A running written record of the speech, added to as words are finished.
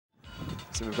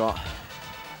So we've got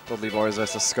Dudley boys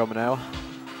versus SCCUM now.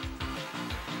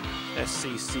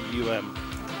 SCCUM.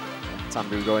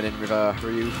 Tambu going in with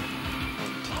Ryu, and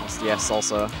SDS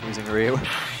also using Ryu.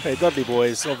 Hey, Dudley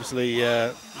boys, obviously.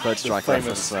 Third strike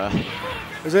reference there.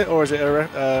 Is it, or is it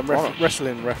a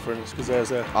wrestling reference? Because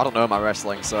there's a. I don't know my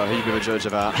wrestling, so he'd be the judge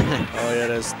of that. Oh yeah,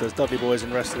 there's Dudley boys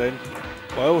in wrestling.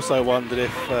 But I also wondered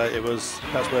if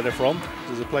that's where they're from.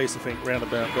 There's a place I think round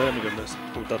about Birmingham that's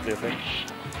called Dudley, I think.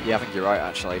 Yeah, I think you're right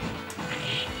actually.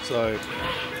 So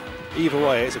either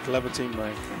way, it's a clever team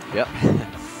name. Yep.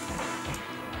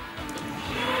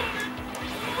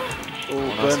 Oh,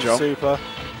 nice burn job. super.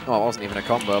 Oh, it wasn't even a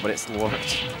combo, but it's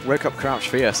worked. Wake up crouch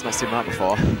fierce, not seen that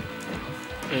before. I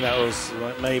think that was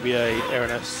like maybe a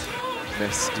RNS.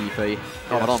 Miss DP. Yes.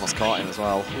 Oh, I'd almost caught him as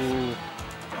well. Ooh.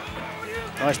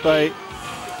 Nice bait.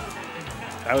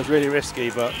 That was really risky,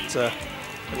 but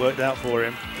it worked out for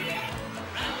him.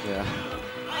 Yeah.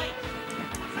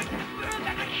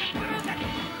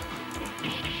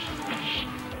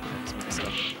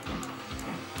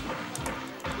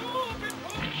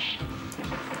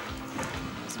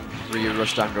 Ryu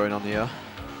rush down going on here.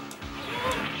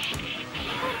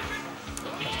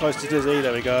 Close to Dizzy,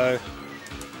 there we go.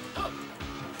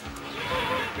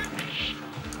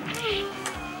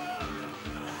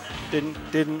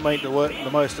 Didn't make the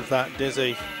most of that,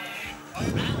 Dizzy.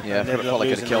 Yeah, probably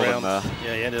could have killed him there.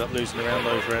 Yeah, he ended up losing the round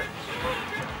over it.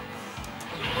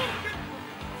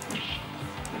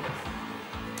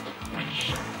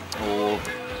 Oh,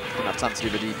 didn't have time to do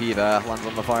the DP there. Lands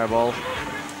on the fireball.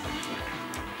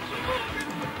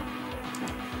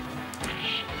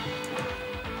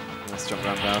 Nice jump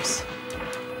roundhouse.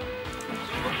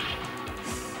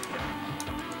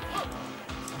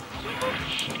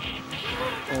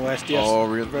 Oh,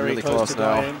 SDS really close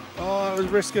now. Dying. Oh, it was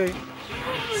risky.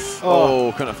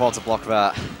 Oh, couldn't afford to block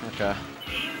that. Okay.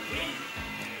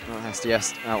 Oh,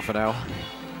 SDS out for now.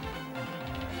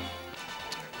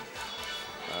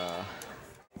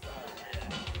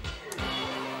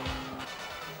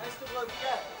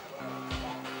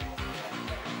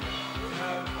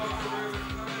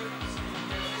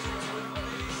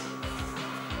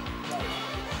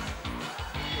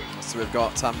 So we've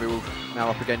got Tambu now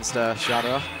up against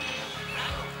Shadow.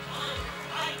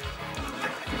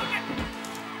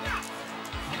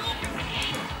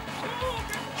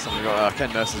 So we've got Ken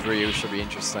versus Ryu, should be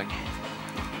interesting.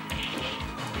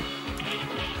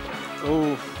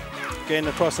 Oh, getting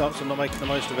the cross-ups and not making the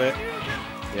most of it.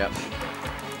 Yep.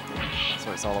 That's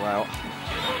what it's all about.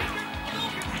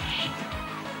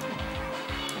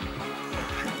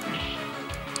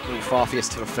 Ooh, Farfius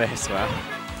to the face there.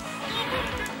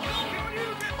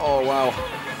 Oh, wow.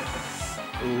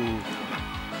 Ooh,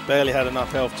 barely had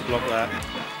enough health to block that.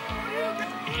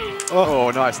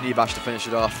 Oh, nice knee bash to finish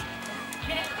it off.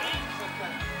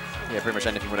 Yeah, pretty much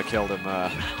anything would have killed him.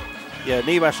 Yeah,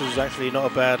 knee bash was actually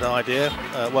not a bad idea.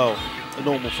 Well, a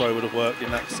normal throw would have worked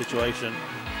in that situation.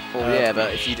 Well, yeah,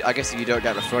 but I guess if you don't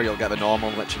get the throw, you'll get the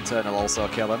normal, which in turn will also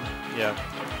kill him. Yeah,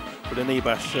 but the knee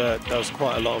bash does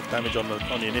quite a lot of damage on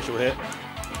the initial hit.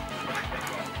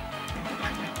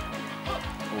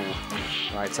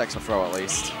 Right, takes a throw at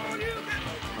least.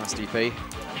 Nice DP.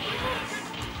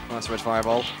 Nice red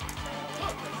fireball.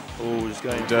 Oh, he's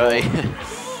going dirty.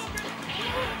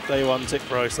 Day one tick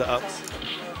pro setups.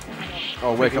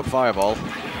 Oh, wake up fireball.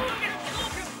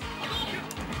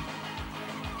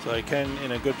 So Ken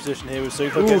in a good position here with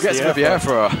super. Ooh, gets the air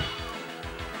throw.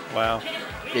 Wow.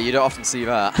 Yeah, you don't often see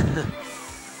that.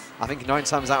 I think 9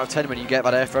 times out of 10 when you get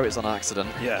that air throw, it's on accident.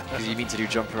 Yeah. Because you mean to do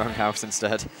jump around house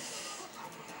instead.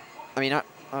 I mean,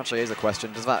 actually, here's a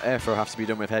question. Does that air throw have to be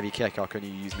done with heavy kick, or can you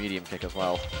use medium kick as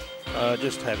well?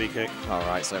 Just heavy kick.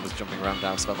 Alright, so it was jumping around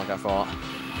down, spelled like I thought.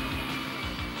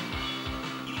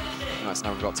 Right, so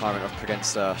now we've got Tyrant up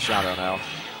against Shadow now.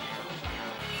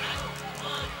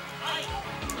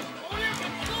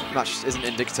 The match isn't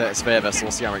in Dictator's favour, so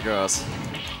we'll see how it goes.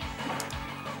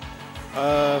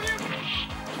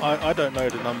 I don't know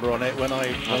the number on it.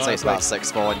 I'd say it's about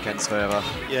 6-4 in Ken's favour.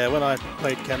 Yeah, when I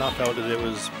played Ken, I felt that it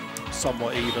was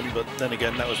somewhat even, but then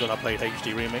again, that was when I played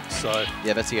HD Remix, so...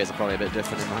 Yeah, the TAs are probably a bit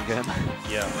different in that game.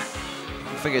 Yeah.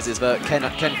 The thing is that Ken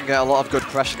can get a lot of good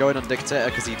pressure going on Dictator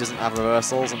because he doesn't have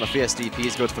reversals, and the Fierce DP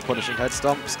is good for punishing head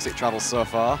stomps because it travels so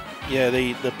far. Yeah,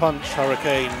 the punch,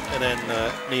 hurricane, and then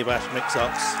knee bash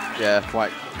mix-ups. Yeah,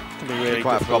 can be really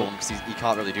quite a problem because he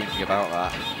can't really do anything about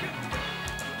that.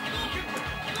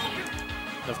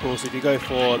 Of course, if you go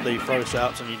for the throw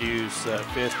setups and you use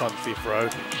Fierce Punch for your throw.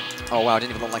 Oh wow, it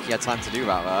didn't even look like he had time to do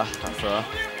that there, that throw.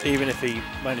 Even if he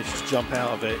manages to jump out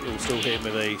of it, it will still hit him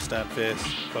with a stand fierce,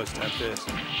 close stand fierce.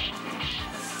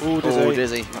 Oh, dizzy. Oh,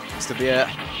 dizzy. That's to be it.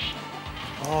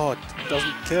 Oh, it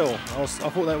doesn't kill. I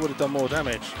thought that would have done more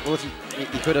damage. Well, if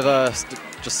you could have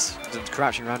just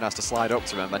crouching around has to slide up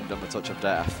to him and then done the touch of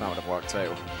death. That would have worked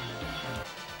too.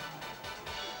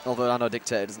 Although I know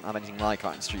Dictator doesn't have anything like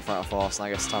that in Street Fighter 4, so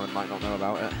I guess Tarrant might not know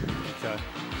about it. Okay.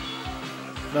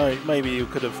 No, maybe you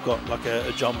could have got like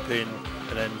a jump in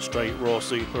and then straight raw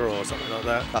super or something like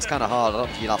that. That's kind of hard. I don't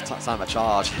think you'd have time to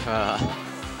charge.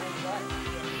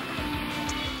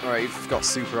 Alright, you've got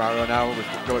Super Arrow now. We're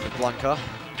going with Blanca.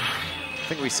 I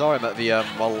think we saw him at the,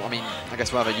 well, I mean, I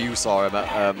guess rather you saw him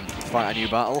at Fight a New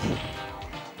Battle.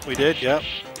 We did, yeah.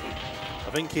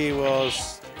 I think he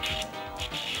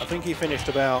finished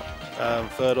about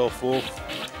 3rd or 4th.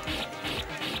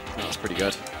 That's pretty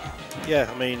good. Yeah,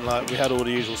 I mean, like, we had all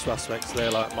the usual suspects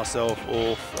there, like myself,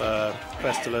 Orf,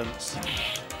 Pestilence.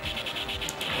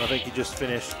 And I think he just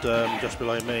finished just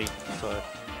below me, so.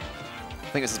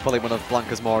 I think this is probably one of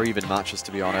Blanca's more even matches,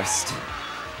 to be honest.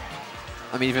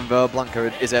 I mean, even though Blanca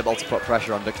is able to put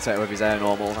pressure on Dictator with his air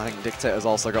normal, I think Dictator's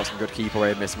also got some good keep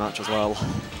away in this match as well.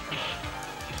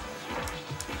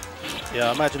 Yeah,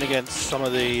 I imagine against some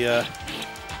of the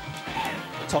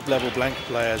top-level Blanca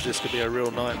players, this could be a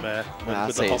real nightmare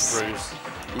with the hop throughs.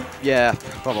 Yeah,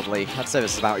 probably. I'd say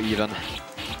this is about even.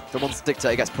 But once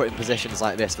Dictator gets put in positions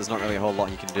like this, there's not really a whole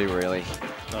lot you can do, really.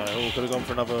 No, could have gone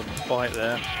for another bite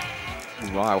there.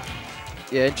 Wow.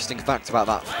 Yeah, interesting fact about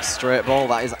that straight ball,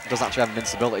 does actually have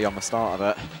invincibility on the start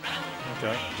of it.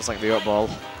 Okay. Just like the up ball.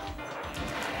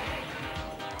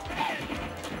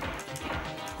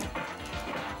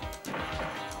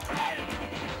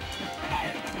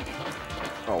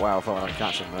 Oh wow, I thought I'd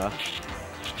catch him there.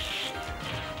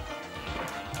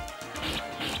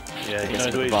 Yeah, he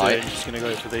knows what he's doing. He's going to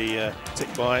go for the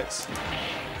tick bites.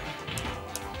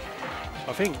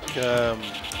 I think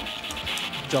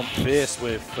Jump Fierce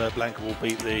with Blanca will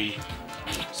beat the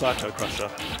Psycho Crusher.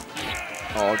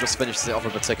 Oh, just finishes it off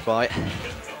with a tick bite.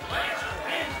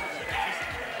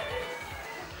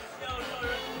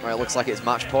 Right, it looks like it's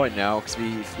match point now because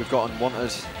we've got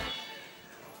Unwanted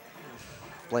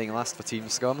playing last for Team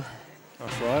SCCUM.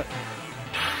 That's right.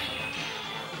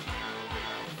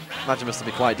 Imagine this will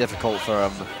be quite difficult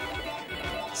for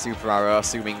Super Arrow,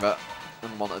 assuming that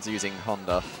Unwanted's using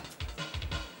Honda.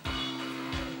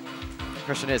 The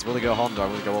question is, will he go Honda or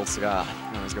will he go Old Cigar?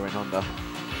 No, he's going Honda.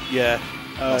 Yeah,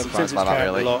 since it's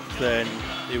character locked, then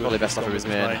he will probably best off with his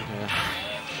main. Yeah.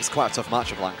 It's quite a tough match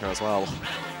for Blanca as well.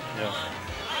 Yeah.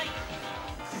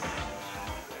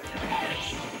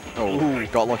 Oh, ooh,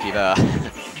 got lucky there.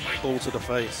 Ball to the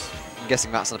face. I'm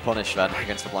guessing that's a punish then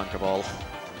against the Blanca ball.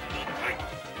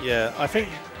 Yeah,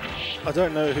 I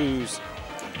don't know whose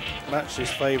match's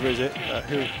favour is it.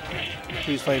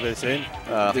 Whose favour it's in.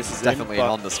 I think it's definitely in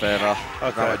Honda's favour,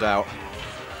 without a doubt.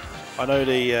 I know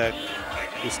the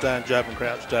stand jab and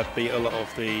crouch jab beat a lot of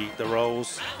the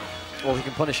rolls. Well, he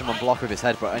can punish him on block with his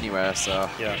headbutt anyway, so.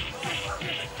 Yeah.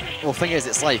 Well, the thing is,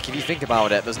 it's like, if you think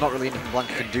about it, there's not really anything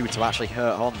Blanca can do to actually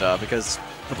hurt Honda because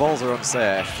the balls are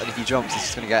unsafe, and if he jumps, he's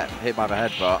just going to get hit by the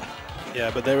headbutt. Yeah,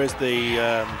 but there is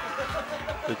the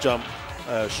jump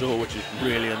short, which is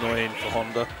really annoying for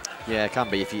Honda. Yeah, it can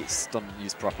be if it's done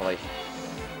used properly.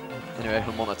 Anyway,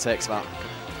 Unwanted takes that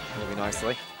really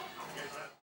nicely.